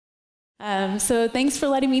So thanks for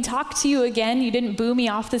letting me talk to you again. You didn't boo me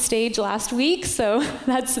off the stage last week, so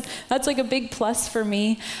that's like a big plus for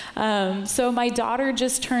me. So my daughter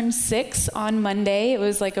just turned 6 on Monday. It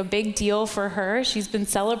was like a big deal for her. She's been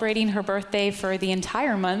celebrating her birthday for the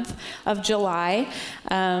entire month of July,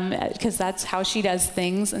 because that's how she does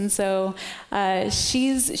things. And so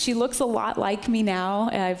she looks a lot like me now.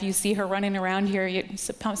 If you see her running around here,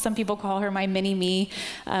 some people call her my mini-me.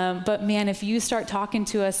 But man, if you start talking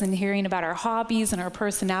to us and hearing about our hobbies and our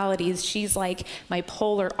personalities, she's like my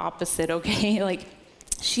polar opposite, okay? Like,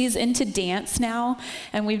 she's into dance now,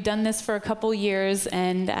 and we've done this for a couple years,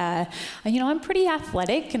 and I'm pretty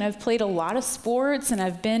athletic, and I've played a lot of sports, and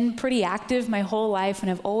I've been pretty active my whole life,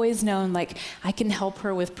 and I've always known, like, I can help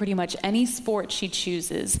her with pretty much any sport she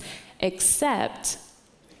chooses, except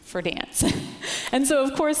for dance. And so,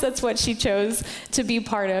 of course, that's what she chose to be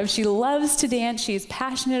part of. She loves to dance. She's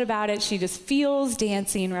passionate about it. She just feels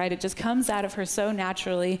dancing, right? It just comes out of her so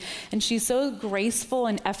naturally. And she's so graceful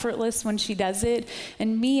and effortless when she does it.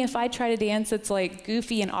 And me, if I try to dance, it's like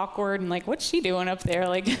goofy and awkward and like, what's she doing up there?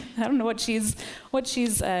 Like, I don't know what she's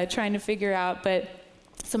trying to figure out, but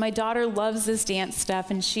so my daughter loves this dance stuff,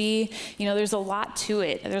 and there's a lot to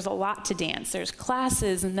it. There's a lot to dance. There's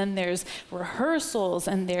classes, and then there's rehearsals,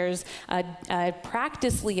 and there's a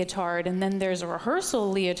practice leotard, and then there's a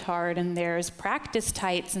rehearsal leotard, and there's practice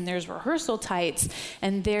tights, and there's rehearsal tights,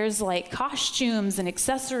 and there's like costumes and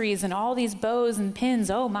accessories and all these bows and pins.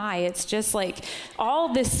 Oh my, it's just like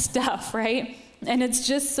all this stuff, right? And it's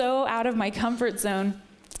just so out of my comfort zone.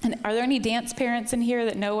 And are there any dance parents in here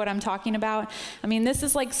that know what I'm talking about? I mean, this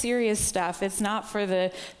is like serious stuff. It's not for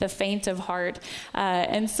the faint of heart.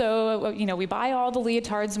 And so, we buy all the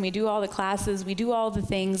leotards and we do all the classes, we do all the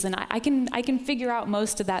things, and I can figure out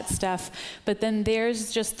most of that stuff. But then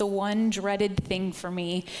there's just the one dreaded thing for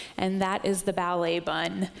me, and that is the ballet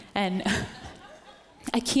bun. And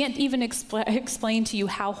I can't even explain to you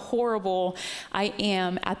how horrible I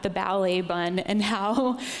am at the ballet bun and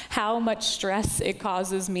how much stress it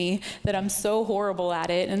causes me that I'm so horrible at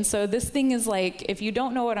it. And so this thing is like, if you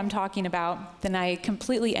don't know what I'm talking about, then I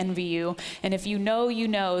completely envy you. And if you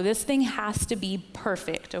know, this thing has to be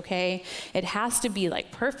perfect, okay? It has to be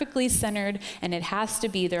like perfectly centered, and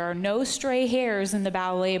there are no stray hairs in the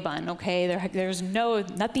ballet bun, okay? There's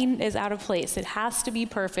nothing is out of place. It has to be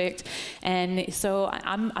perfect. And so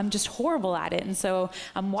I'm just horrible at it. And so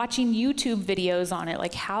I'm watching YouTube videos on it,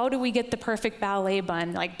 like how do we get the perfect ballet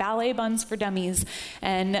bun, like ballet buns for dummies.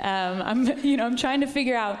 And I'm trying to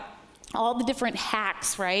figure out all the different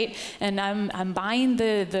hacks, right? And I'm buying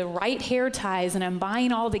the right hair ties, and I'm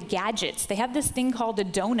buying all the gadgets. They have this thing called a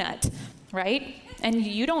donut, right? And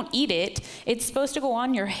you don't eat it. It's supposed to go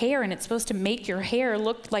on your hair, and it's supposed to make your hair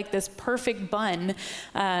look like this perfect bun.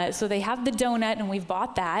 So they have the donut, and we've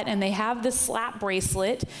bought that, and they have the slap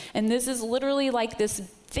bracelet, and this is literally like this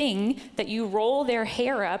thing that you roll their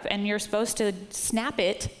hair up, and you're supposed to snap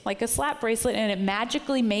it like a slap bracelet, and it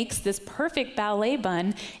magically makes this perfect ballet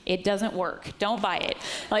bun. It doesn't work. Don't buy it.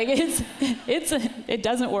 Like it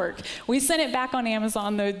doesn't work. We sent it back on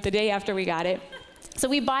Amazon the day after we got it. So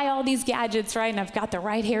we buy all these gadgets, right? And I've got the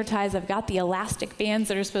right hair ties. I've got the elastic bands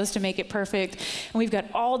that are supposed to make it perfect. And we've got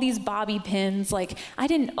all these bobby pins. Like, I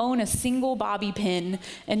didn't own a single bobby pin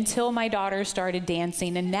until my daughter started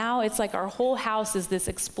dancing. And now it's like our whole house is this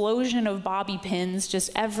explosion of bobby pins just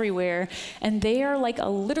everywhere. And they are like a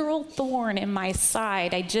literal thorn in my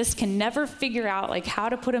side. I just can never figure out like how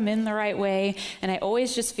to put them in the right way. And I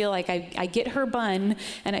always just feel like I get her bun,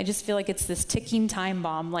 and I just feel like it's this ticking time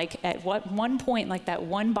bomb. Like at one point, like that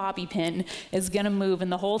one bobby pin is gonna move,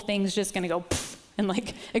 and the whole thing's just gonna go poof, and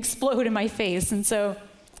like explode in my face. And so,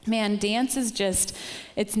 man, dance is just,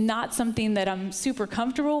 it's not something that I'm super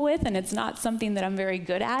comfortable with, and it's not something that I'm very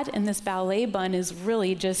good at. And this ballet bun is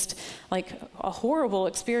really just like a horrible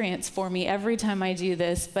experience for me every time I do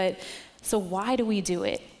this. But so why do we do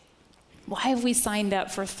it? Why have we signed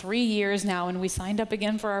up for 3 years now, and we signed up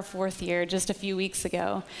again for our 4th year just a few weeks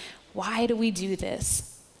ago? Why do we do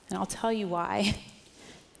this? And I'll tell you why.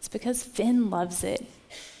 It's because Finn loves it.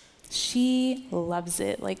 She loves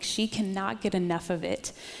it. Like, she cannot get enough of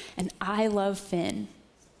it. And I love Finn,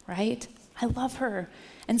 right? I love her.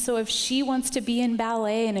 And so if she wants to be in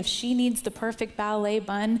ballet, and if she needs the perfect ballet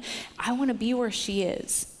bun, I want to be where she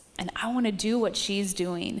is. And I want to do what she's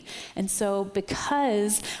doing. And so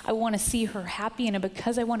because I want to see her happy, and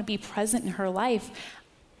because I want to be present in her life,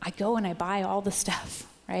 I go and I buy all the stuff.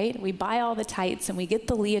 Right? We buy all the tights, and we get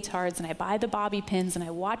the leotards, and I buy the bobby pins, and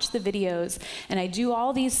I watch the videos, and I do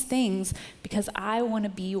all these things because I want to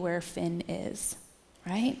be where Finn is,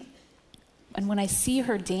 right? And when I see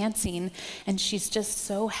her dancing and she's just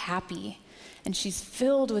so happy and she's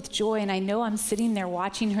filled with joy, and I know I'm sitting there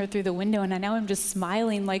watching her through the window, and I know I'm just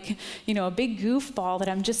smiling like, a big goofball, that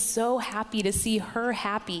I'm just so happy to see her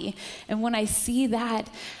happy. And when I see that,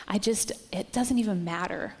 it doesn't even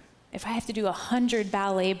matter. If I have to do 100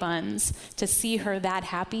 ballet buns to see her that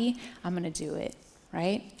happy, I'm gonna do it.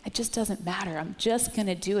 Right? It just doesn't matter. I'm just going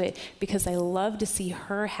to do it because I love to see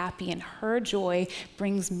her happy, and her joy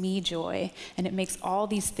brings me joy, and it makes all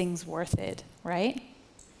these things worth it, right?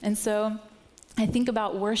 And so I think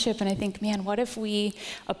about worship and I think, man, what if we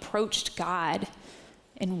approached God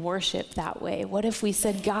in worship that way? What if we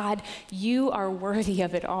said, God, you are worthy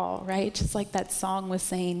of it all, right? Just like that song was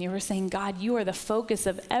saying, you were saying, God, you are the focus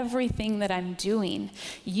of everything that I'm doing.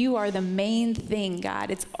 You are the main thing,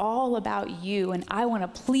 God. It's all about you, and I want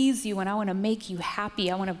to please you, and I want to make you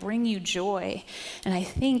happy. I want to bring you joy. And I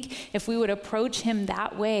think if we would approach him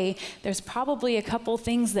that way, there's probably a couple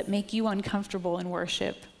things that make you uncomfortable in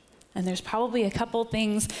worship. And there's probably a couple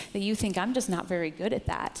things that you think, I'm just not very good at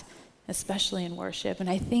that, especially in worship. And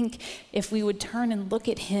I think if we would turn and look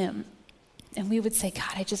at him and we would say,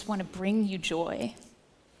 God, I just want to bring you joy,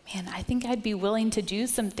 man, I think I'd be willing to do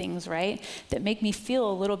some things, right, that make me feel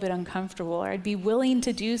a little bit uncomfortable, or I'd be willing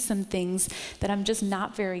to do some things that I'm just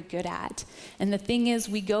not very good at. And the thing is,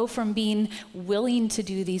 we go from being willing to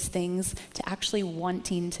do these things to actually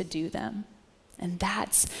wanting to do them. And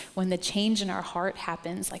that's when the change in our heart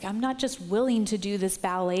happens. Like, I'm not just willing to do this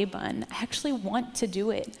ballet bun. I actually want to do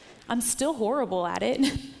it. I'm still horrible at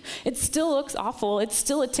it. It still looks awful. It's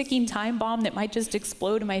still a ticking time bomb that might just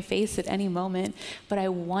explode in my face at any moment. But I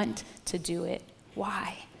want to do it.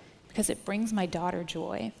 Why? Because it brings my daughter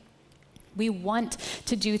joy. We want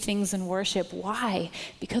to do things in worship. Why?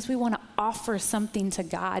 Because we want to offer something to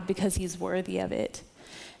God because he's worthy of it.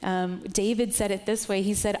 David said it this way.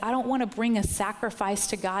 He said, I don't want to bring a sacrifice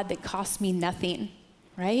to God that costs me nothing,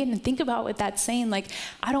 right? And think about what that's saying. Like,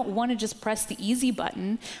 I don't want to just press the easy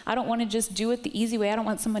button. I don't want to just do it the easy way. I don't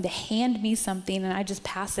want someone to hand me something and I just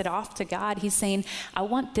pass it off to God. He's saying, I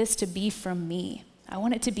want this to be from me. I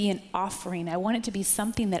want it to be an offering. I want it to be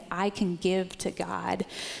something that I can give to God.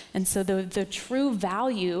 And so the true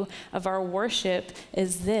value of our worship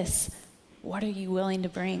is this. What are you willing to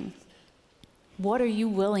bring? What are you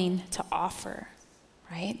willing to offer,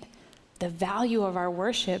 right? The value of our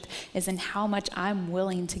worship is in how much I'm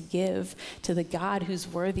willing to give to the God who's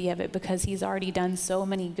worthy of it, because he's already done so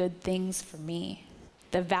many good things for me.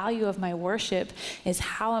 The value of my worship is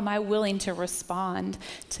how am I willing to respond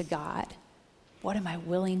to God? What am I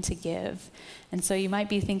willing to give? And so you might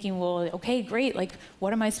be thinking, well, okay, great. Like,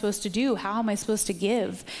 what am I supposed to do? How am I supposed to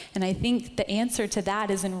give? And I think the answer to that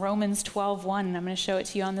is in Romans 12:1. And I'm going to show it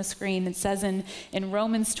to you on the screen. It says in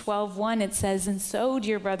Romans 12:1, it says, and so,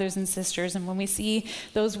 dear brothers and sisters, and when we see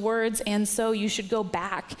those words, and so, you should go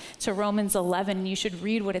back to Romans 11. You should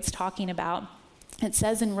read what it's talking about. It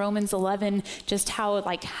says in Romans 11 just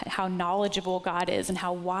how knowledgeable God is and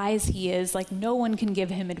how wise he is. Like, no one can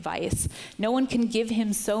give him advice. No one can give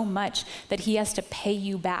him so much that he has to pay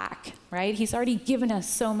you back, right? He's already given us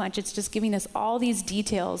so much. It's just giving us all these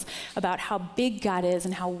details about how big God is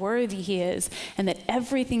and how worthy he is, and that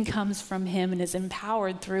everything comes from him and is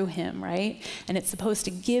empowered through him, right? And it's supposed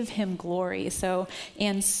to give him glory. So,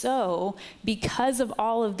 because of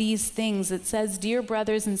all of these things, it says, dear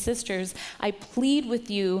brothers and sisters, I plead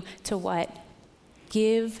with you to what?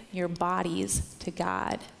 Give your bodies to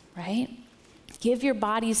God, right? Give your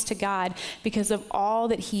bodies to God because of all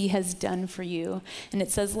that he has done for you. And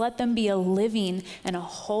it says, let them be a living and a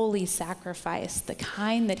holy sacrifice, the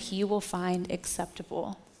kind that he will find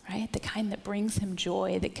acceptable, right? The kind that brings him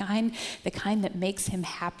joy, the kind that makes him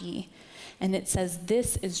happy. And it says,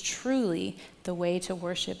 this is truly the way to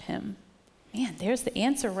worship him. Man, there's the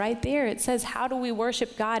answer right there. It says, how do we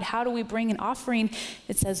worship God? How do we bring an offering?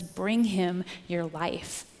 It says, bring him your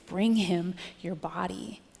life. Bring him your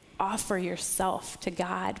body. Offer yourself to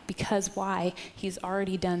God, because why? He's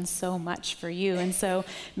already done so much for you. And so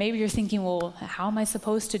maybe you're thinking, well, how am I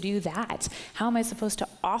supposed to do that? How am I supposed to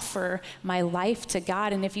offer my life to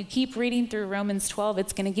God? And if you keep reading through Romans 12,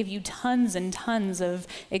 it's going to give you tons and tons of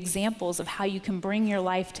examples of how you can bring your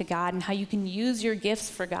life to God and how you can use your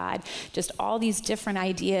gifts for God. Just all these different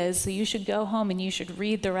ideas. So you should go home and you should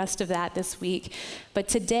read the rest of that this week. But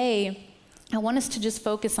today, I want us to just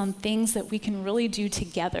focus on things that we can really do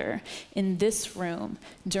together in this room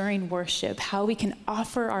during worship, how we can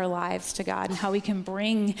offer our lives to God and how we can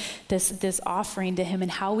bring this offering to him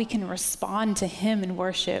and how we can respond to him in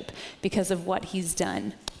worship because of what he's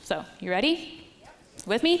done. So, you ready?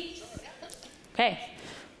 With me? Okay.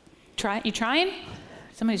 You trying?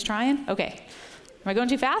 Somebody's trying? Okay. Am I going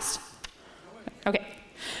too fast? Okay.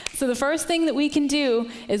 So the first thing that we can do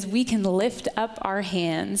is we can lift up our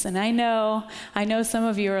hands. And I know some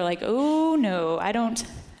of you are like, oh no, I don't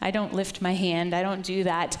lift my hand. I don't do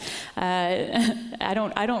that. I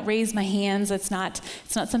don't raise my hands. It's not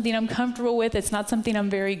something I'm comfortable with. It's not something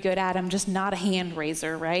I'm very good at. I'm just not a hand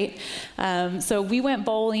raiser, right? So we went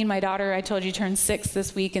bowling. My daughter, I told you, turned 6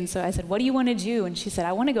 this week. And so I said, what do you want to do? And she said,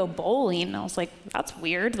 I want to go bowling. And I was like, that's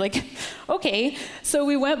weird. Like, okay. So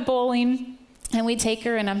we went bowling. And we take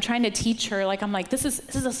her, and I'm trying to teach her, I'm like, this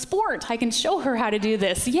is a sport. I can show her how to do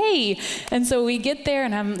this. Yay. And so we get there,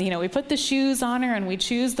 and we put the shoes on her, and we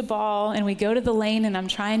choose the ball, and we go to the lane, and I'm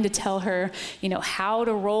trying to tell her, how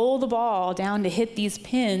to roll the ball down to hit these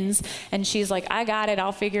pins. And she's like, I got it.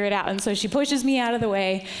 I'll figure it out. And so she pushes me out of the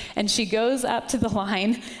way, and she goes up to the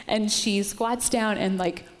line, and she squats down and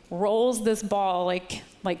rolls this ball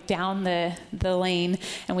down the lane,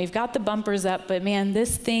 and we've got the bumpers up, but man,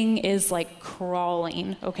 this thing is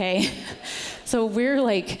crawling, okay? So we're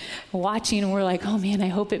watching, and we're like, oh man, I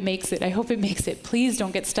hope it makes it. I hope it makes it. Please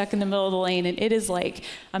don't get stuck in the middle of the lane. And it is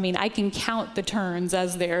I can count the turns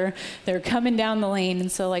as they're coming down the lane.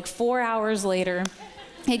 And so 4 hours later,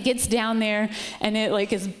 it gets down there, and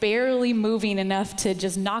it is barely moving enough to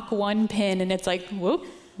just knock one pin, and it's whoop,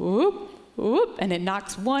 whoop, whoop, and it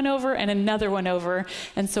knocks one over and another one over.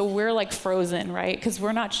 And so we're frozen, right? Because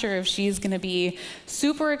we're not sure if she's going to be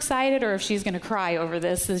super excited or if she's going to cry over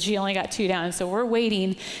this, because she only got 2 down. So we're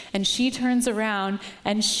waiting, and she turns around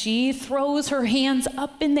and she throws her hands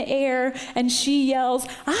up in the air and she yells,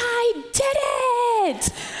 I did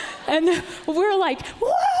it! And we're like,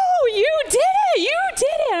 whoa, you did it! You did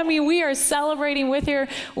it! I mean, we are celebrating with her.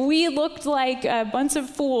 We looked like a bunch of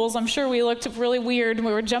fools. I'm sure we looked really weird.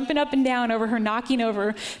 We were jumping up and down over her, knocking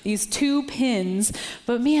over these 2 pins.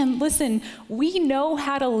 But man, listen, we know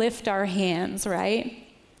how to lift our hands, right?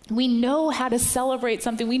 We know how to celebrate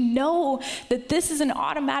something. We know that this is an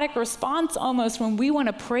automatic response almost when we want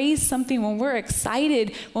to praise something, when we're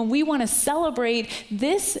excited, when we want to celebrate.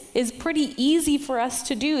 This is pretty easy for us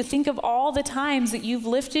to do. Think of all the times that you've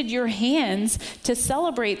lifted your hands to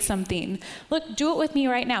celebrate something. Look, do it with me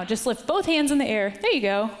right now. Just lift both hands in the air. There you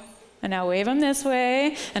go. And now wave them this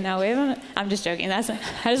way. And now wave them. I'm just joking. I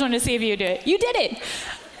just wanted to see if you would do it. You did it.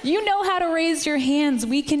 You know how to raise your hands.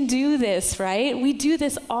 We can do this, right? We do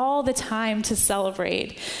this all the time to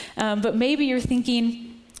celebrate. But maybe you're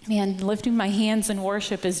thinking, man, lifting my hands in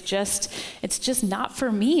worship it's just not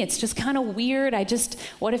for me. It's just kind of weird.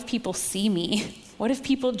 What if people see me? What if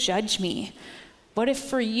people judge me? What if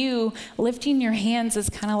for you, lifting your hands is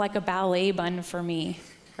kind of like a ballet bun for me,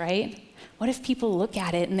 right? What if people look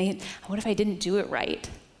at it and what if I didn't do it right?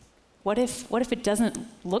 What if it doesn't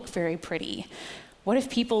look very pretty? What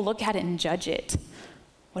if people look at it and judge it?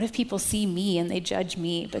 What if people see me and they judge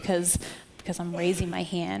me because I'm raising my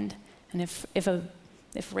hand? And if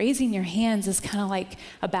raising your hands is kind of like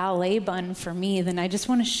a ballet bun for me, then I just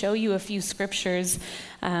want to show you a few scriptures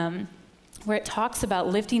where it talks about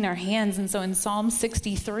lifting our hands. And so in Psalm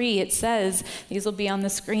 63, it says, these will be on the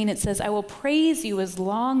screen, it says, I will praise you as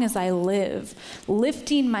long as I live,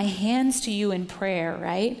 lifting my hands to you in prayer,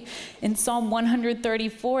 right? In Psalm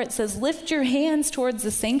 134, it says, lift your hands towards the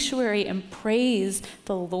sanctuary and praise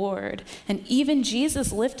the Lord. And even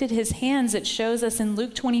Jesus lifted his hands. It shows us in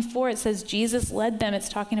Luke 24, it says Jesus led them. It's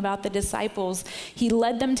talking about the disciples. He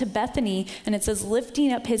led them to Bethany, and it says,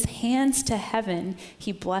 lifting up his hands to heaven,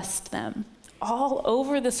 he blessed them. All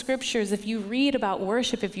over the scriptures, if you read about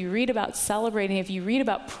worship, if you read about celebrating, if you read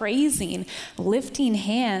about praising, lifting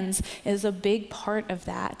hands is a big part of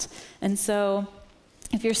that. And so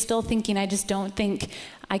if you're still thinking, I just don't think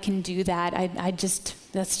I can do that,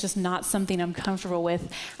 that's just not something I'm comfortable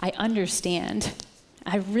with, I understand.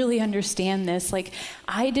 I really understand this.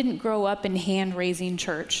 I didn't grow up in hand-raising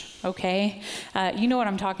church, okay? You know what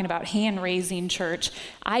I'm talking about, hand-raising church.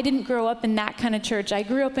 I didn't grow up in that kind of church. I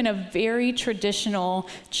grew up in a very traditional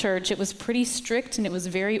church. It was pretty strict, and it was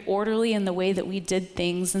very orderly in the way that we did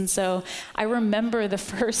things. And so I remember the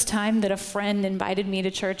first time that a friend invited me to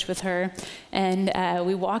church with her, and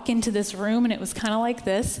we walk into this room, and it was kind of like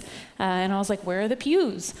this. And I was like, where are the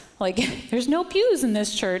pews? There's no pews in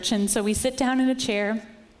this church. And so we sit down in a chair,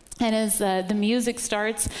 And as the music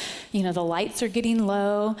starts, the lights are getting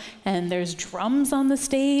low and there's drums on the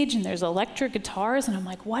stage and there's electric guitars. And I'm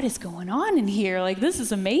like, what is going on in here? Like, this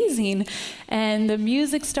is amazing. And the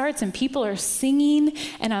music starts and people are singing.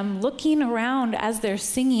 And I'm looking around as they're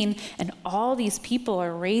singing and all these people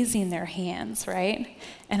are raising their hands, right?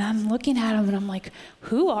 And I'm looking at them and I'm like,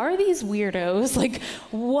 who are these weirdos? Like,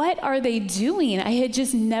 what are they doing? I had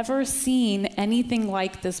just never seen anything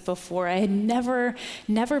like this before. I had never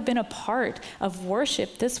been a part of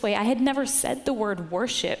worship this way. I had never said the word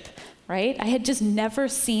worship, right? I had just never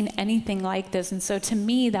seen anything like this. And so to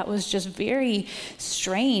me, that was just very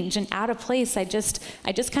strange and out of place. I just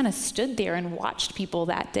kind of stood there and watched people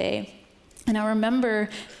that day. And I remember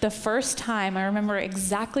the first time, I remember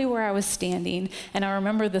exactly where I was standing, and I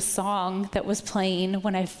remember the song that was playing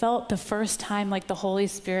when I felt the first time like the Holy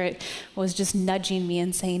Spirit was just nudging me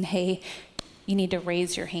and saying, hey, you need to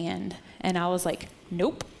raise your hand. And I was like,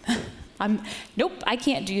 nope. Nope, I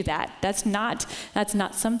can't do that. That's not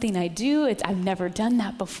something I do. I've never done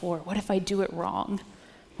that before. What if I do it wrong?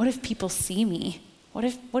 What if people see me? What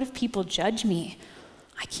if people judge me?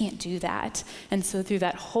 I can't do that. And so through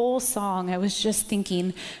that whole song, I was just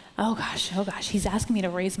thinking, oh gosh, he's asking me to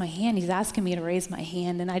raise my hand. He's asking me to raise my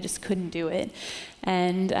hand, and I just couldn't do it.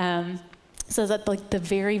 And so it's at like the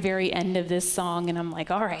very, very end of this song, and I'm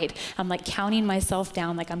like, all right, I'm like counting myself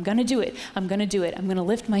down, like I'm gonna do it. I'm gonna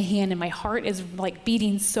lift my hand, and my heart is like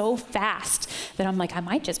beating so fast that I'm like, I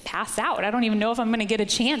might just pass out. I don't even know if I'm gonna get a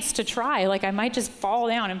chance to try. Like I might just fall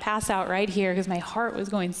down and pass out right here because my heart was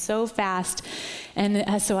going so fast.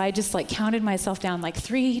 And so I just like counted myself down like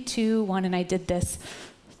 3, 2, 1, and I did this.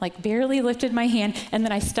 Like barely lifted my hand, and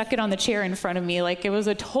then I stuck it on the chair in front of me. Like it was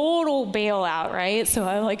a total bailout, right? So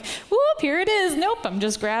I'm like, whoop, here it is. Nope, I'm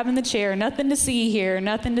just grabbing the chair. Nothing to see here,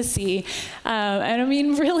 nothing to see. And I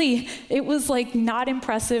mean, really, it was like not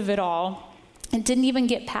impressive at all. It didn't even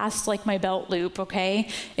get past like my belt loop, okay?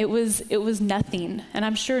 It was nothing. And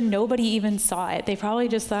I'm sure nobody even saw it. They probably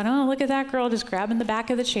just thought, oh, look at that girl just grabbing the back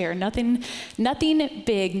of the chair. Nothing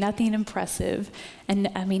big, nothing impressive. And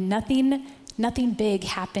I mean, Nothing big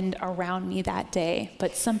happened around me that day,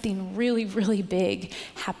 but something really, really big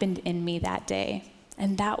happened in me that day.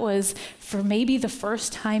 And that was, for maybe the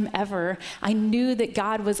first time ever, I knew that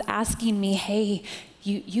God was asking me, hey,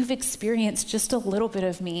 you've experienced just a little bit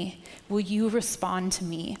of me. Will you respond to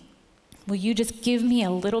me? Will you just give me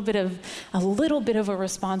a little bit of a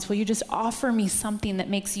response? Will you just offer me something that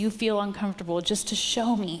makes you feel uncomfortable, just to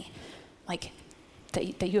show me, like,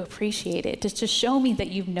 that you appreciate it, just to show me that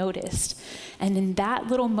you've noticed. And in that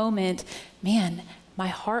little moment, man, my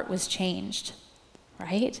heart was changed,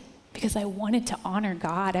 right? Because I wanted to honor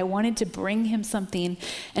God. I wanted to bring him something.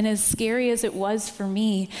 And as scary as it was for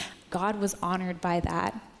me, God was honored by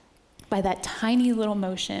that tiny little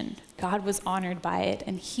motion. God was honored by it,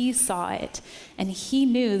 and he saw it, and he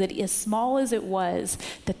knew that as small as it was,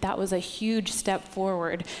 that was a huge step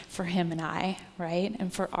forward for him and I, right?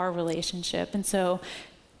 And for our relationship. And so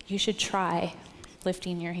you should try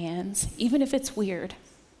lifting your hands, even if it's weird,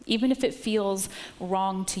 even if it feels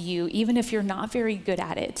wrong to you, even if you're not very good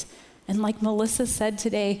at it. And like Melissa said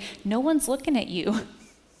today, no one's looking at you,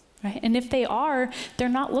 right? And if they are, they're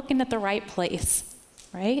not looking at the right place,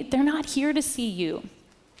 right? They're not here to see you.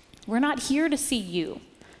 We're not here to see you.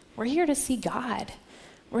 We're here to see God.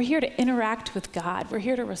 We're here to interact with God. We're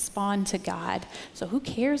here to respond to God. So who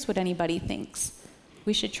cares what anybody thinks?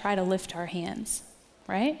 We should try to lift our hands,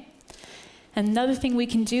 right? Another thing we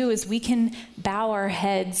can do is we can bow our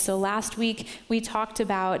heads. So last week we talked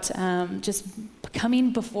about just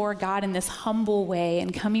coming before God in this humble way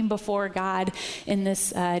and coming before God in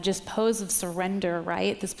this just pose of surrender,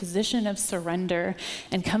 right? This position of surrender,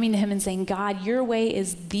 and coming to him and saying, God, your way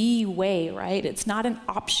is the way, right? It's not an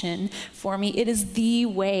option for me. It is the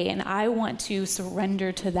way, and I want to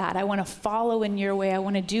surrender to that. I want to follow in your way. I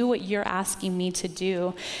want to do what you're asking me to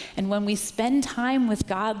do. And when we spend time with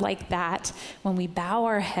God like that, when we bow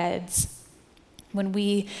our heads, when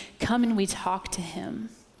we come and we talk to him,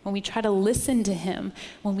 when we try to listen to him,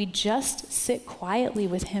 when we just sit quietly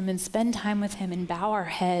with him and spend time with him and bow our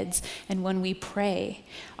heads, and when we pray,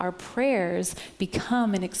 our prayers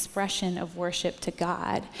become an expression of worship to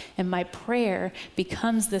God. And my prayer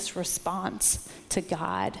becomes this response to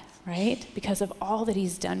God, right? Because of all that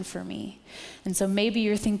he's done for me. And so maybe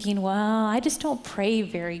you're thinking, well, I just don't pray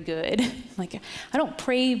very good. Like, I don't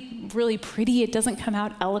pray really pretty. It doesn't come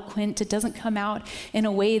out eloquent. It doesn't come out in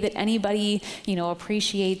a way that anybody,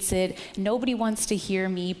 appreciates it. Nobody wants to hear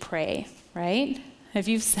me pray, right? If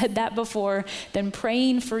you've said that before, then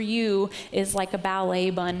praying for you is like a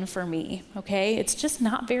ballet bun for me, okay? It's just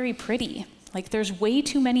not very pretty. Like there's way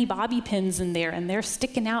too many bobby pins in there and they're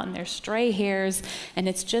sticking out and they're stray hairs and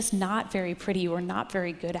it's just not very pretty. We're not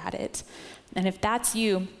very good at it. And if that's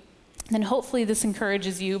you, then hopefully this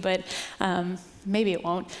encourages you, but maybe it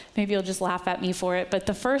won't. Maybe you'll just laugh at me for it. But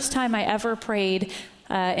the first time I ever prayed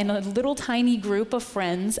in a little tiny group of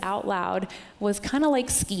friends out loud was kind of like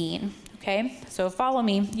skiing. Okay, so follow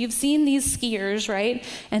me. You've seen these skiers, right?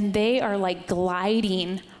 And they are like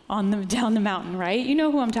gliding down the mountain, right? You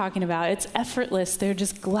know who I'm talking about. It's effortless. They're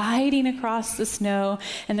just gliding across the snow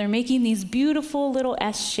and they're making these beautiful little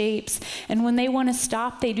S shapes. And when they want to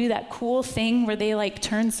stop, they do that cool thing where they like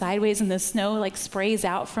turn sideways and the snow like sprays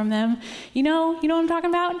out from them. You know what I'm talking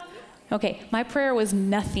about? Okay, my prayer was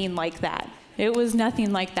nothing like that. It was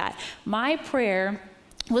nothing like that. My prayer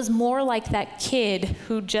was more like that kid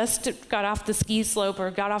who just got off the ski slope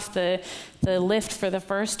or got off the lift for the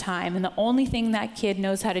first time, and the only thing that kid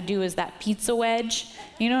knows how to do is that pizza wedge.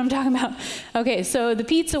 You know what I'm talking about? Okay, so the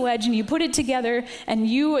pizza wedge, and you put it together, and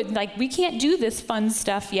we can't do this fun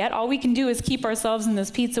stuff yet. All we can do is keep ourselves in this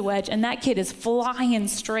pizza wedge, and that kid is flying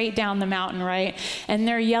straight down the mountain, right? And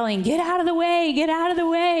they're yelling, get out of the way, get out of the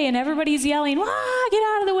way, and everybody's yelling, wah, get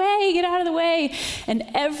out of the way, get out of the way. And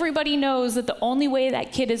everybody knows that the only way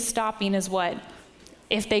that kid is stopping is what?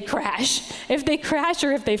 If they crash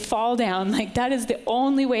or if they fall down. Like that is the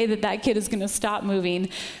only way that kid is going to stop moving.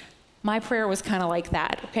 My prayer was kind of like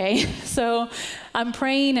that, okay? So I'm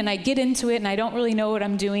praying and I get into it and I don't really know what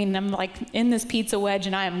I'm doing. And I'm like in this pizza wedge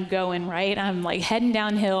and I am going, right? I'm like heading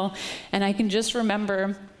downhill and I can just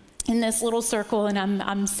remember in this little circle and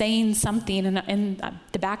I'm saying something and in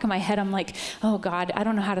the back of my head I'm like, oh God, I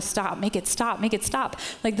don't know how to stop. Make it stop, make it stop.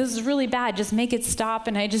 Like this is really bad, just make it stop.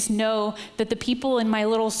 And I just know that the people in my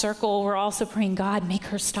little circle were also praying, God, make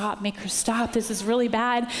her stop, this is really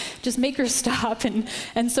bad, just make her stop.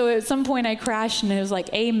 And so at some point I crashed and it was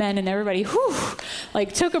like amen, and everybody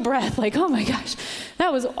like took a breath, like, oh my gosh,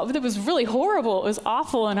 that was really horrible. It was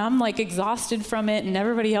awful, and I'm like exhausted from it, and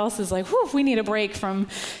everybody else is like, we need a break from,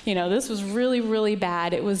 this was really, really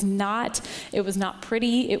bad. It was not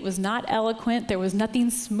pretty. It was not eloquent. There was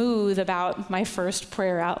nothing smooth about my first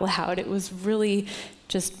prayer out loud. It was really,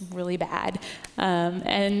 just really bad.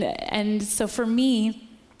 And so for me,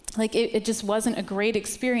 like it just wasn't a great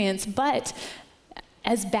experience. But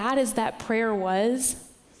as bad as that prayer was,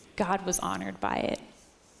 God was honored by it,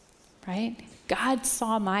 right? God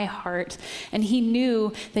saw my heart, and he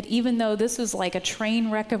knew that even though this was like a train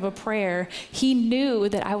wreck of a prayer, he knew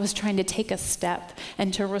that I was trying to take a step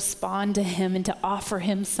and to respond to him and to offer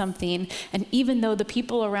him something. And even though the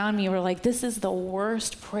people around me were like, this is the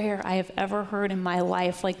worst prayer I have ever heard in my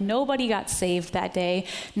life, like nobody got saved that day,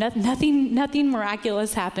 nothing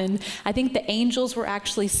miraculous happened. I think the angels were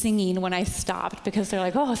actually singing when I stopped because they're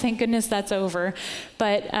like, oh, thank goodness that's over.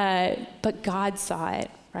 But God saw it,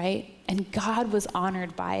 right? And God was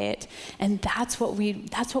honored by it. And that's what we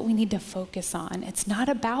need to focus on. It's not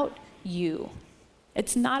about you.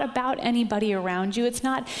 It's not about anybody around you. It's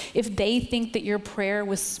not if they think that your prayer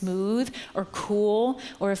was smooth or cool,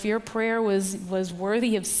 or if your prayer was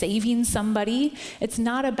worthy of saving somebody. It's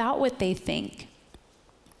not about what they think.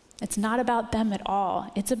 It's not about them at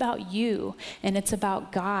all. It's about you, and it's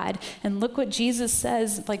about God. And look what Jesus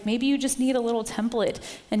says, like maybe you just need a little template.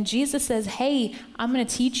 And Jesus says, hey, I'm going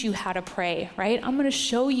to teach you how to pray, right? I'm going to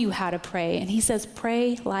show you how to pray. And he says,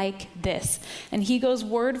 pray like this. And he goes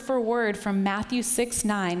word for word from Matthew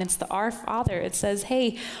 6:9. It's the Our Father. It says,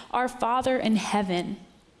 hey, our Father in heaven,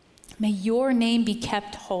 may your name be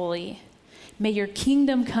kept holy. May your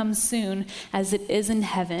kingdom come soon as it is in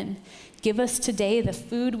heaven. Give us today the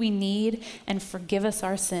food we need, and forgive us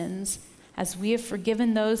our sins, as we have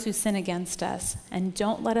forgiven those who sin against us. And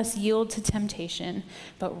don't let us yield to temptation,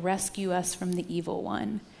 but rescue us from the evil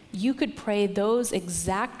one. You could pray those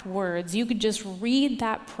exact words. You could just read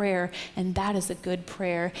that prayer, and that is a good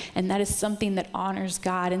prayer. And that is something that honors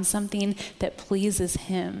God and something that pleases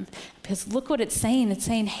him. Because look what it's saying. It's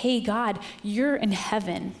saying, hey, God, you're in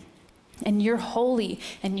heaven. And you're holy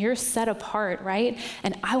and you're set apart, right?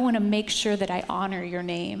 And I want to make sure that I honor your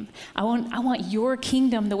name. I want your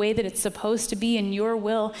kingdom the way that it's supposed to be, and your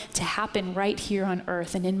will to happen right here on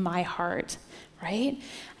earth and in my heart, right?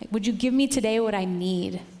 Would you give me today what I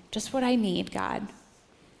need? Just what I need, God.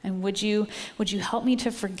 And would you help me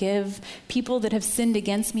to forgive people that have sinned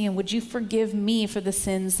against me? And would you forgive me for the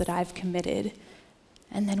sins that I've committed?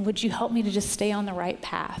 And then would you help me to just stay on the right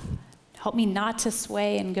path? Help me not to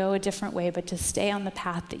sway and go a different way, but to stay on the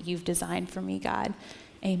path that you've designed for me, God.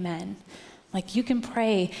 Amen. Like you can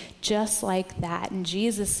pray just like that. And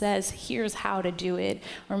Jesus says, here's how to do it.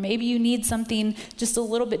 Or maybe you need something just a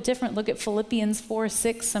little bit different. Look at Philippians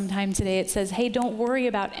 4:6 sometime today. It says, hey, don't worry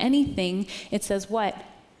about anything. It says what?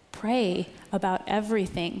 Pray about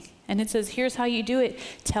everything. And it says, here's how you do it.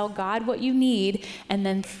 Tell God what you need and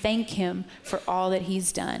then thank him for all that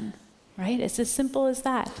he's done. Right? It's as simple as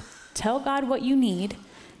that. Tell God what you need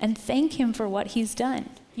and thank him for what he's done.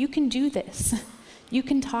 You can do this. You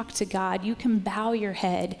can talk to God. You can bow your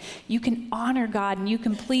head. You can honor God and you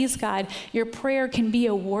can please God. Your prayer can be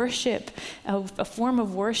a worship, a form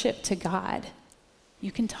of worship to God.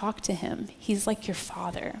 You can talk to him. He's like your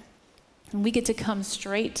Father. And we get to come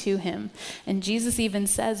straight to him. And Jesus even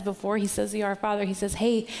says, before he says to our Father, he says,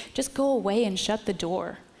 hey, just go away and shut the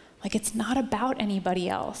door. Like it's not about anybody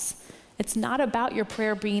else. It's not about your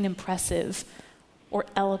prayer being impressive or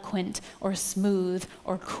eloquent or smooth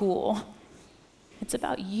or cool. It's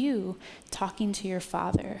about you talking to your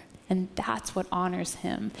Father. And that's what honors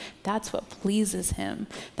him. That's what pleases him.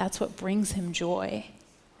 That's what brings him joy,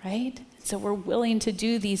 right? So we're willing to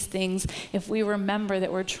do these things if we remember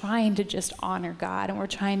that we're trying to just honor God and we're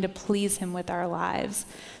trying to please him with our lives.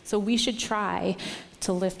 So we should try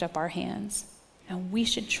to lift up our hands. And we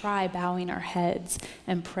should try bowing our heads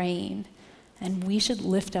and praying. And we should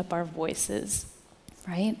lift up our voices,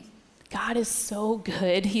 right? God is so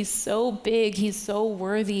good. He's so big. He's so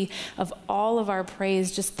worthy of all of our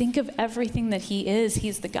praise. Just think of everything that he is.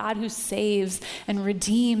 He's the God who saves and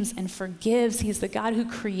redeems and forgives. He's the God who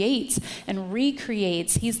creates and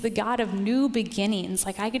recreates. He's the God of new beginnings.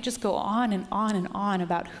 Like I could just go on and on and on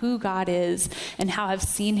about who God is and how I've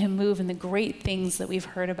seen him move and the great things that we've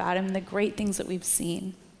heard about him and the great things that we've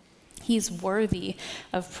seen. He's worthy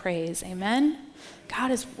of praise. Amen? God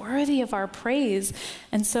is worthy of our praise.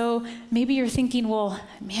 And so maybe you're thinking, well,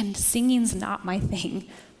 man, singing's not my thing.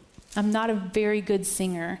 I'm not a very good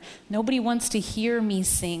singer. Nobody wants to hear me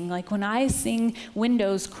sing. Like when I sing,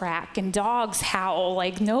 windows crack and dogs howl.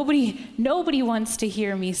 Like nobody wants to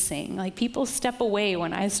hear me sing. Like people step away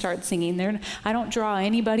when I start singing. I don't draw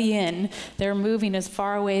anybody in. They're moving as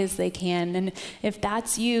far away as they can. And if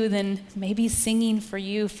that's you, then maybe singing for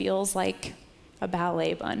you feels like a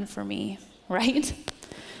ballet bun for me. Right?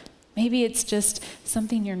 Maybe it's just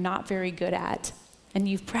something you're not very good at. And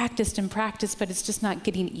you've practiced and practiced, but it's just not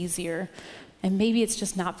getting easier. And maybe it's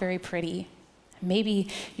just not very pretty. Maybe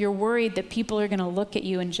you're worried that people are going to look at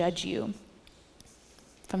you and judge you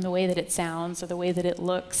from the way that it sounds or the way that it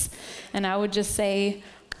looks. And I would just say,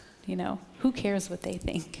 who cares what they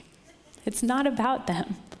think? It's not about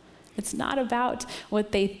them. It's not about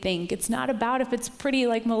what they think. It's not about if it's pretty,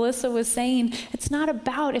 like Melissa was saying. It's not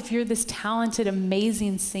about if you're this talented,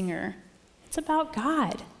 amazing singer. It's about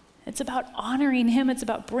God. It's about honoring him. It's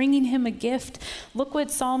about bringing him a gift. Look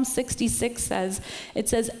what Psalm 66 says. It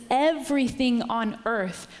says, everything on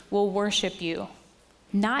earth will worship you.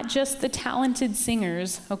 Not just the talented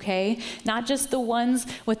singers, okay? Not just the ones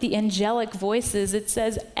with the angelic voices. It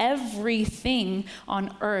says everything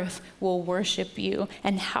on earth will worship you.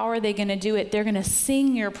 And how are they going to do it? They're going to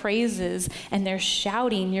sing your praises and they're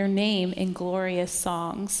shouting your name in glorious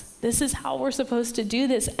songs. This is how we're supposed to do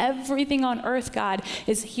this. Everything on earth, God,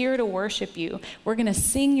 is here to worship you. We're going to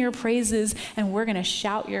sing your praises and we're going to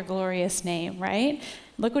shout your glorious name, right?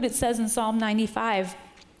 Look what it says in Psalm 95.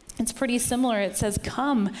 It's pretty similar. It says,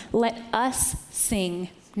 come, let us sing.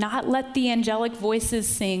 Not let the angelic voices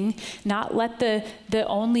sing. Not let the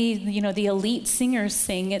only, the elite singers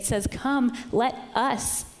sing. It says, come, let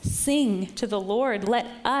us sing to the Lord. Let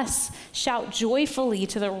us shout joyfully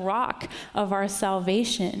to the rock of our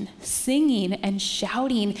salvation. Singing and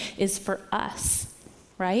shouting is for us,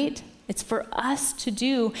 right? It's for us to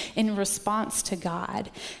do in response to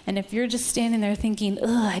God. And if you're just standing there thinking,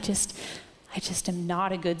 I just am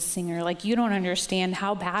not a good singer. Like, you don't understand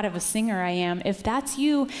how bad of a singer I am. If that's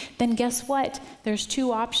you, then guess what? There's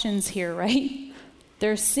two options here, right?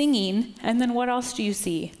 There's singing, and then what else do you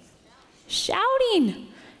see? Shouting.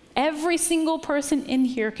 Every single person in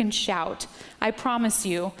here can shout. I promise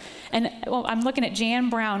you. And I'm looking at Jan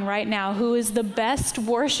Brown right now, who is the best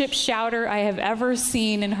worship shouter I have ever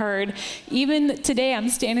seen and heard. Even today, I'm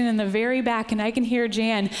standing in the very back, and I can hear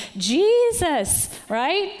Jan, Jesus,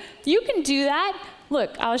 right? You can do that.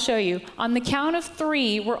 Look, I'll show you. On the count of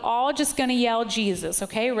 3, we're all just going to yell Jesus,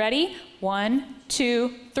 okay? Ready? 1,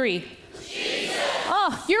 2, 3. Jesus.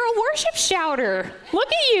 Oh, you're a worship shouter. Look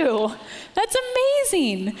at you. That's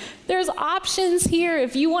amazing. There's options here.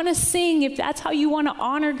 If you want to sing, if that's how you want to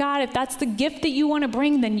honor God, if that's the gift that you want to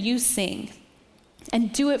bring, then you sing.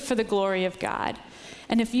 And do it for the glory of God.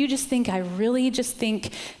 And if you just think, I really just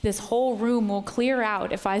think this whole room will clear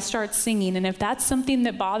out if I start singing, and if that's something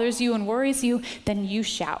that bothers you and worries you, then you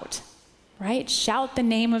shout. Right? Shout the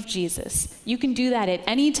name of Jesus. You can do that at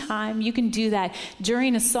any time. You can do that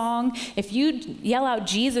during a song. If you yell out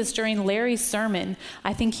Jesus during Larry's sermon,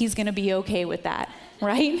 I think he's going to be okay with that,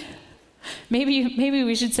 right? Maybe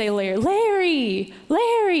we should say Larry.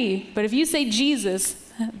 But if you say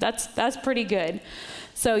Jesus, that's pretty good.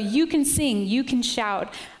 So you can sing, you can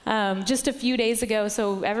shout. Just a few days ago,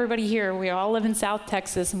 so everybody here, we all live in South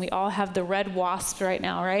Texas, and we all have the red wasps right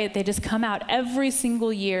now, right? They just come out every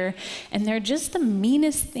single year, and they're just the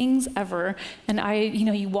meanest things ever. And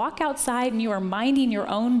you walk outside and you are minding your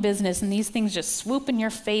own business, and these things just swoop in your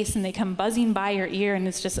face, and they come buzzing by your ear, and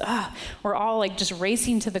it's just, we're all like just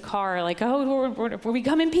racing to the car, like, oh, we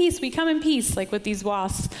come in peace, like with these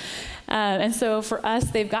wasps. And so for us,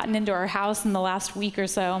 they've gotten into our house in the last week or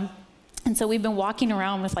so. And so we've been walking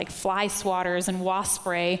around with like fly swatters and wasp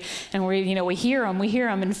spray, and we hear them,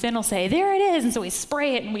 and Finn will say, there it is. And so we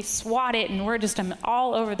spray it and we swat it, and we're just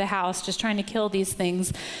all over the house just trying to kill these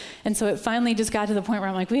things. And so it finally just got to the point where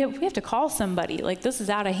I'm like, we have to call somebody. Like, this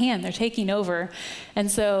is out of hand. They're taking over.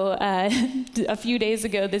 And so a few days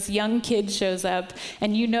ago, this young kid shows up,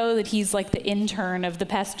 and you know that he's like the intern of the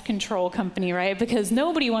pest control company, right? Because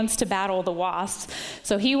nobody wants to battle the wasps.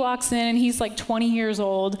 So he walks in, and he's like 20 years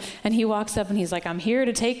old, and he walks up and he's like, I'm here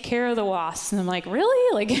to take care of the wasps. And I'm like,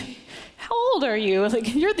 really? Like, how old are you?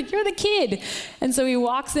 Like, you're the kid. And so he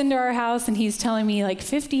walks into our house, and he's telling me like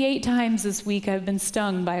 58 times this week I've been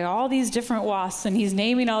stung by all these different wasps, and he's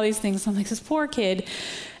naming all these things. So I'm like, this poor kid.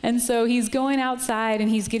 And so he's going outside and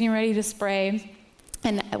he's getting ready to spray.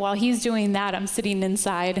 And while he's doing that, I'm sitting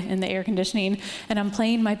inside in the air conditioning, and I'm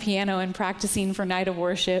playing my piano and practicing for night of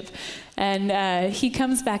worship. And he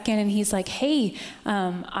comes back in, and he's like, hey,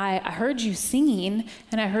 I heard you singing,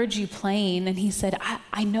 and I heard you playing. And he said,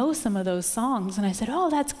 I know some of those songs. And I said, oh,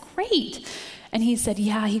 that's great. And he said,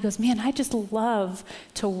 yeah. He goes, man, I just love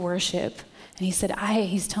to worship. And he said,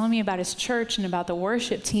 he's telling me about his church and about the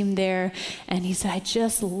worship team there. And he said, I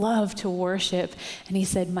just love to worship. And he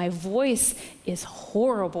said, my voice is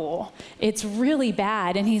horrible. It's really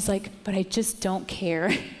bad. And he's like, but I just don't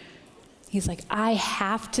care. He's like, I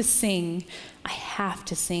have to sing. I have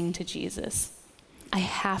to sing to Jesus. I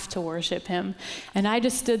have to worship him. And I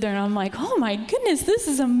just stood there, and I'm like, oh my goodness, this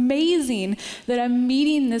is amazing that I'm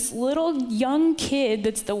meeting this little young kid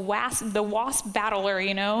that's the wasp battler,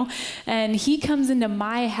 and he comes into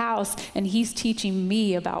my house and he's teaching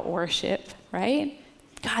me about worship, right?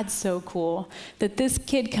 God's so cool that this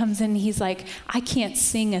kid comes in and he's like, I can't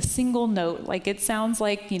sing a single note. Like, it sounds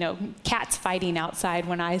like, cats fighting outside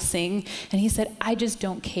when I sing. And he said, I just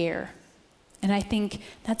don't care. And I think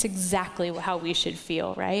that's exactly how we should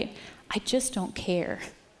feel, right? I just don't care.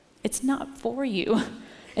 It's not for you.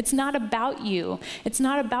 It's not about you. It's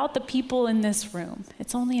not about the people in this room.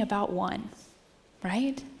 It's only about one,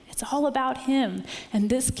 right? It's all about him. And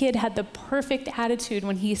this kid had the perfect attitude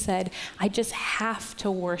when he said, I just have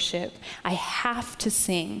to worship. I have to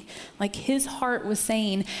sing. Like, his heart was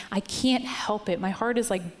saying, I can't help it. My heart is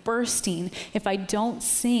like bursting. If I don't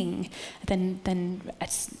sing, then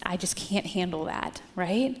I just can't handle that,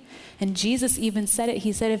 right? And Jesus even said it.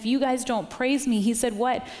 He said, if you guys don't praise me, he said,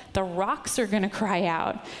 what? The rocks are going to cry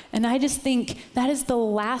out. And I just think that is the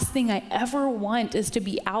last thing I ever want, is to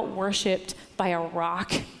be out-worshiped by a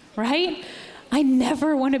rock. Right? I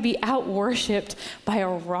never want to be out-worshiped by a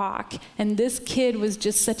rock. And this kid was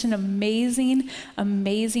just such an amazing,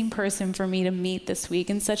 amazing person for me to meet this week,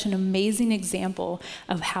 and such an amazing example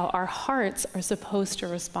of how our hearts are supposed to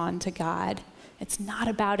respond to God. It's not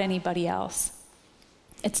about anybody else.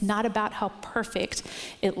 It's not about how perfect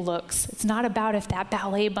it looks. It's not about if that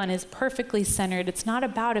ballet bun is perfectly centered. It's not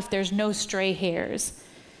about if there's no stray hairs.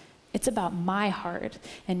 It's about my heart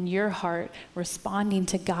and your heart responding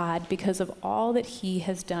to God because of all that he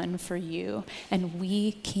has done for you. And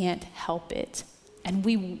we can't help it. And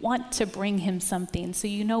we want to bring him something. So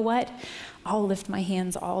you know what? I'll lift my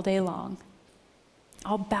hands all day long.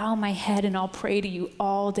 I'll bow my head and I'll pray to you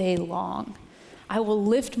all day long. I will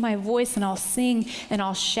lift my voice and I'll sing and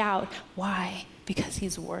I'll shout. Why? Because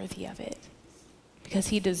he's worthy of it. Because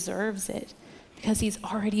he deserves it. Because he's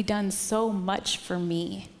already done so much for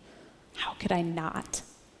me. How could I not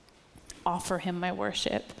offer him my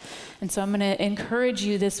worship? And so I'm going to encourage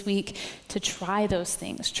you this week to try those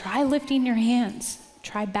things. Try lifting your hands.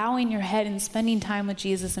 Try bowing your head and spending time with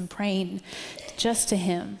Jesus and praying just to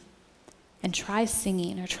him. and try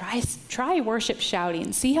singing or try worship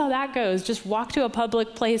shouting. See how that goes. Just walk to a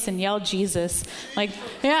public place and yell Jesus. Like,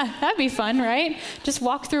 yeah, that'd be fun, right? Just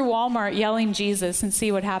walk through Walmart yelling Jesus and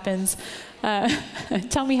see what happens.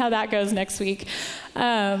 Tell me how that goes next week.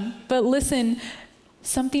 But listen,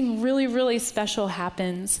 something really, really special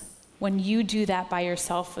happens when you do that by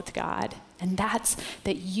yourself with God. And that's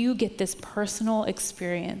that you get this personal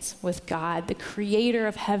experience with God, the creator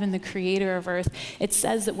of heaven, the creator of earth. It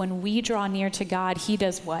says that when we draw near to God, he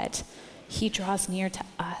does what? He draws near to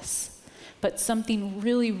us. But something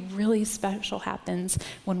really, really special happens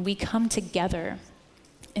when we come together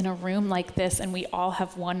in a room like this and we all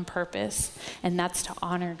have one purpose, and that's to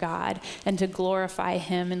honor God and to glorify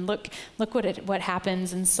him. And look what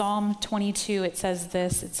happens in Psalm 22. It says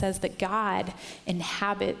this. It says that God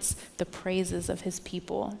inhabits the praises of his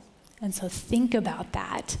people. And so think about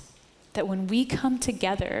that when we come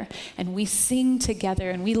together and we sing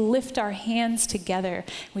together and we lift our hands together,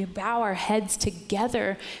 we bow our heads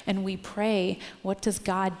together and we pray, what does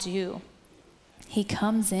God do? He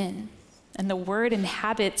comes in. And the word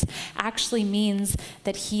inhabits actually means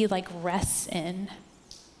that he rests in,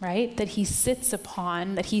 right? That he sits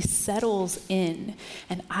upon, that he settles in.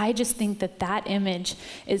 And I just think that image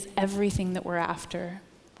is everything that we're after,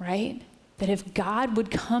 right? That if God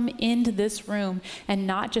would come into this room and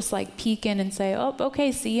not just peek in and say, oh,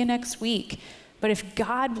 okay, see you next week. But if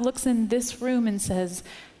God looks in this room and says,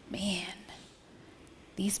 man,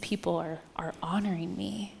 these people are honoring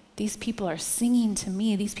me. These people are singing to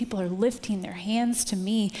me. These people are lifting their hands to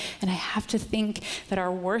me. And I have to think that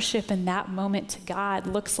our worship in that moment to God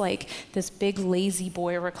looks like this big lazy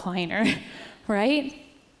boy recliner, right?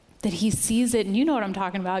 That he sees it, and you know what I'm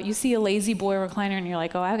talking about. You see a lazy boy recliner and you're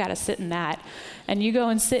like, oh, I gotta sit in that. And you go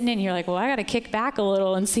and sit in it and you're like, well, I gotta kick back a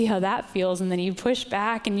little and see how that feels. And then you push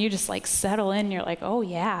back and you just settle in. You're like, oh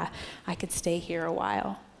yeah, I could stay here a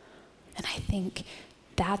while. And I think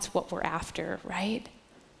that's what we're after, right?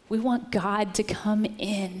 We want God to come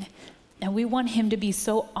in, and we want him to be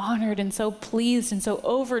so honored and so pleased and so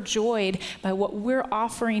overjoyed by what we're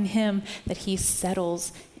offering him that he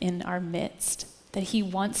settles in our midst, that he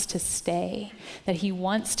wants to stay, that he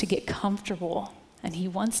wants to get comfortable, and he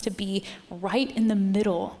wants to be right in the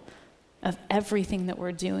middle of everything that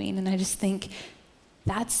we're doing. And I just think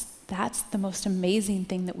that's the most amazing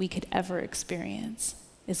thing that we could ever experience,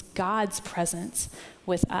 is God's presence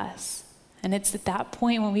with us. And it's at that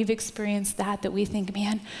point when we've experienced that we think,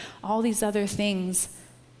 man, all these other things,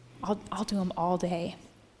 I'll do them all day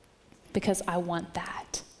because I want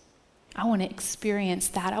that. I want to experience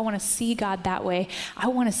that. I want to see God that way. I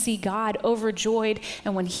want to see God overjoyed.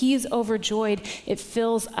 And when he's overjoyed, it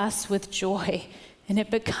fills us with joy. And it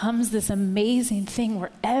becomes this amazing thing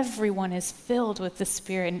where everyone is filled with the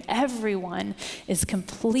Spirit and everyone is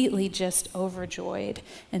completely just overjoyed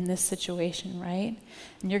in this situation, right?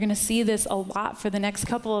 And you're going to see this a lot for the next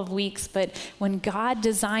couple of weeks, but when God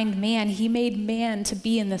designed man, he made man to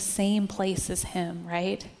be in the same place as him,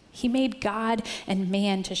 right? He made God and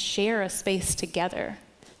man to share a space together.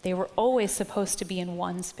 They were always supposed to be in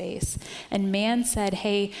one space. And man said,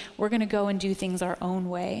 hey, we're going to go and do things our own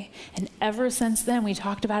way. And ever since then, we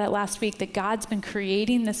talked about it last week, that God's been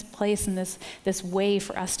creating this place and this way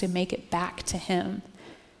for us to make it back to him.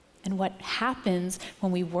 And what happens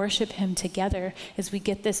when we worship him together is we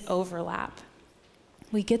get this overlap.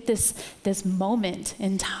 We get this moment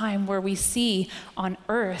in time where we see on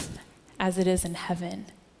earth as it is in heaven.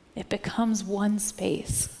 It becomes one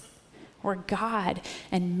space where God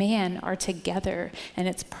and man are together, and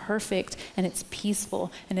it's perfect and it's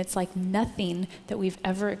peaceful and it's like nothing that we've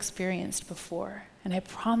ever experienced before. And I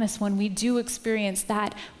promise when we do experience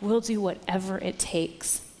that, we'll do whatever it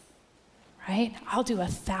takes, right? I'll do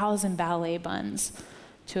 1,000 ballet buns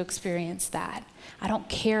to experience that. I don't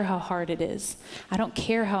care how hard it is. I don't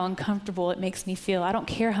care how uncomfortable it makes me feel. I don't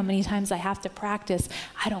care how many times I have to practice.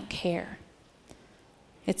 I don't care.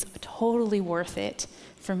 It's totally worth it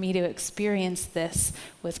for me to experience this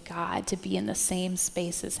with God, to be in the same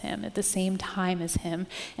space as him, at the same time as him,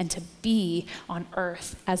 and to be on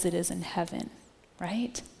earth as it is in heaven,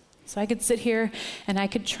 right? So I could sit here and I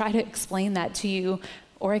could try to explain that to you,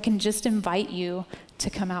 or I can just invite you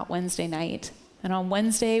to come out Wednesday night. And on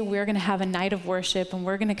Wednesday, we're going to have a night of worship, and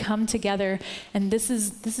we're going to come together, and this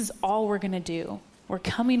is all we're going to do. We're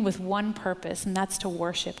coming with one purpose, and that's to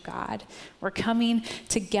worship God. We're coming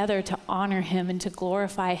together to honor him and to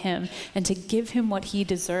glorify him and to give him what he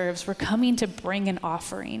deserves. We're coming to bring an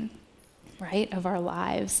offering, right, of our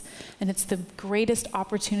lives. And it's the greatest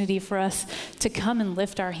opportunity for us to come and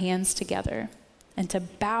lift our hands together and to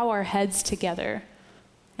bow our heads together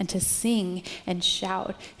and to sing and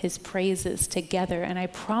shout his praises together. And I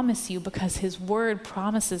promise you, because his word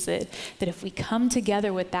promises it, that if we come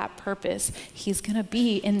together with that purpose, he's going to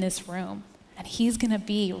be in this room. And he's going to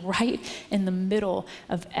be right in the middle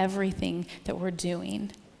of everything that we're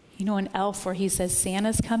doing. You know, in Elf where he says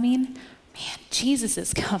Santa's coming, man, Jesus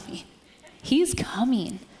is coming. He's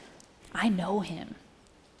coming. I know him,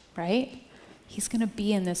 right? He's going to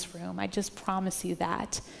be in this room. I just promise you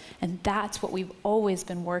that. And that's what we've always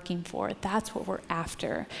been working for. That's what we're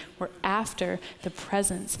after. We're after the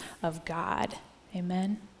presence of God.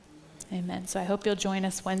 Amen. Amen. So I hope you'll join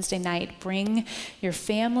us Wednesday night. Bring your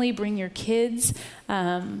family, bring your kids,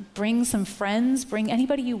 bring some friends, bring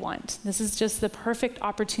anybody you want. This is just the perfect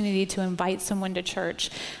opportunity to invite someone to church.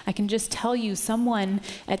 I can just tell you, someone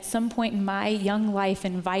at some point in my young life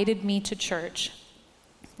invited me to church,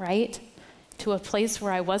 right? To a place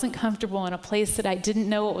where I wasn't comfortable, in a place that I didn't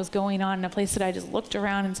know what was going on, in a place that I just looked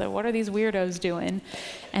around and said, what are these weirdos doing?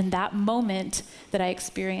 And that moment that I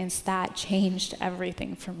experienced, that changed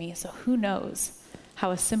everything for me. So who knows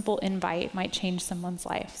how a simple invite might change someone's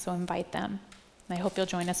life. So invite them. And I hope you'll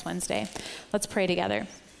join us Wednesday. Let's pray together.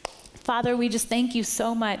 Father, we just thank you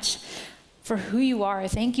so much for who you are.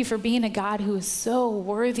 Thank you for being a God who is so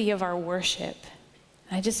worthy of our worship.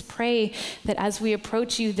 I just pray that as we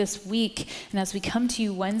approach you this week and as we come to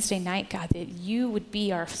you Wednesday night, God, that you would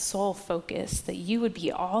be our sole focus, that you would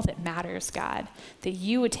be all that matters, God, that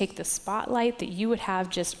you would take the spotlight, that you would have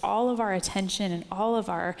just all of our attention and all of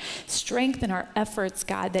our strength and our efforts,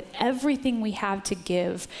 God, that everything we have to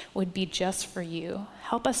give would be just for you.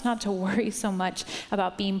 Help us not to worry so much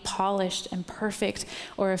about being polished and perfect,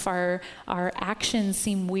 or if our actions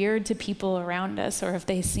seem weird to people around us, or if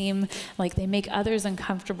they seem like they make others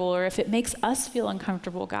uncomfortable, or if it makes us feel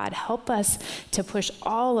uncomfortable. God, help us to push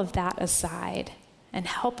all of that aside and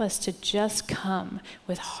help us to just come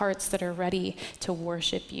with hearts that are ready to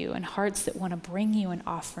worship you and hearts that want to bring you an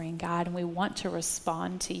offering, God, and we want to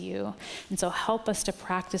respond to you. And so help us to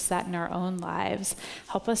practice that in our own lives.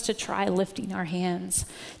 Help us to try lifting our hands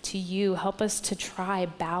to you. Help us to try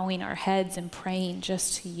bowing our heads and praying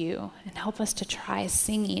just to you. And help us to try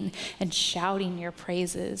singing and shouting your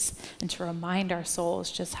praises and to remind our souls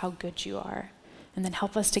just how good you are. And then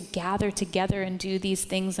help us to gather together and do these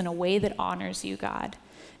things in a way that honors you, God,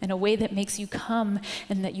 in a way that makes you come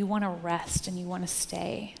and that you want to rest and you want to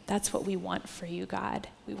stay. That's what we want for you, God.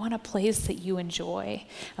 We want a place that you enjoy,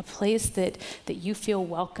 a place that you feel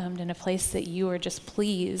welcomed, and a place that you are just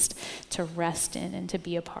pleased to rest in and to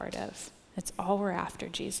be a part of. That's all we're after,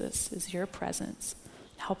 Jesus, is your presence.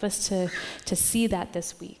 Help us to see that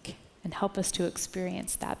this week, and help us to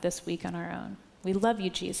experience that this week on our own. We love you,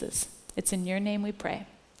 Jesus. It's in your name we pray.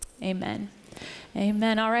 Amen.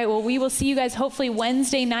 Amen. All right. Well, we will see you guys hopefully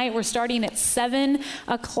Wednesday night. We're starting at 7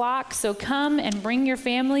 o'clock. So come and bring your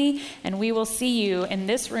family, and we will see you in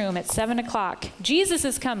this room at 7 o'clock. Jesus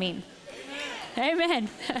is coming. Amen.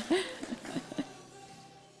 Amen.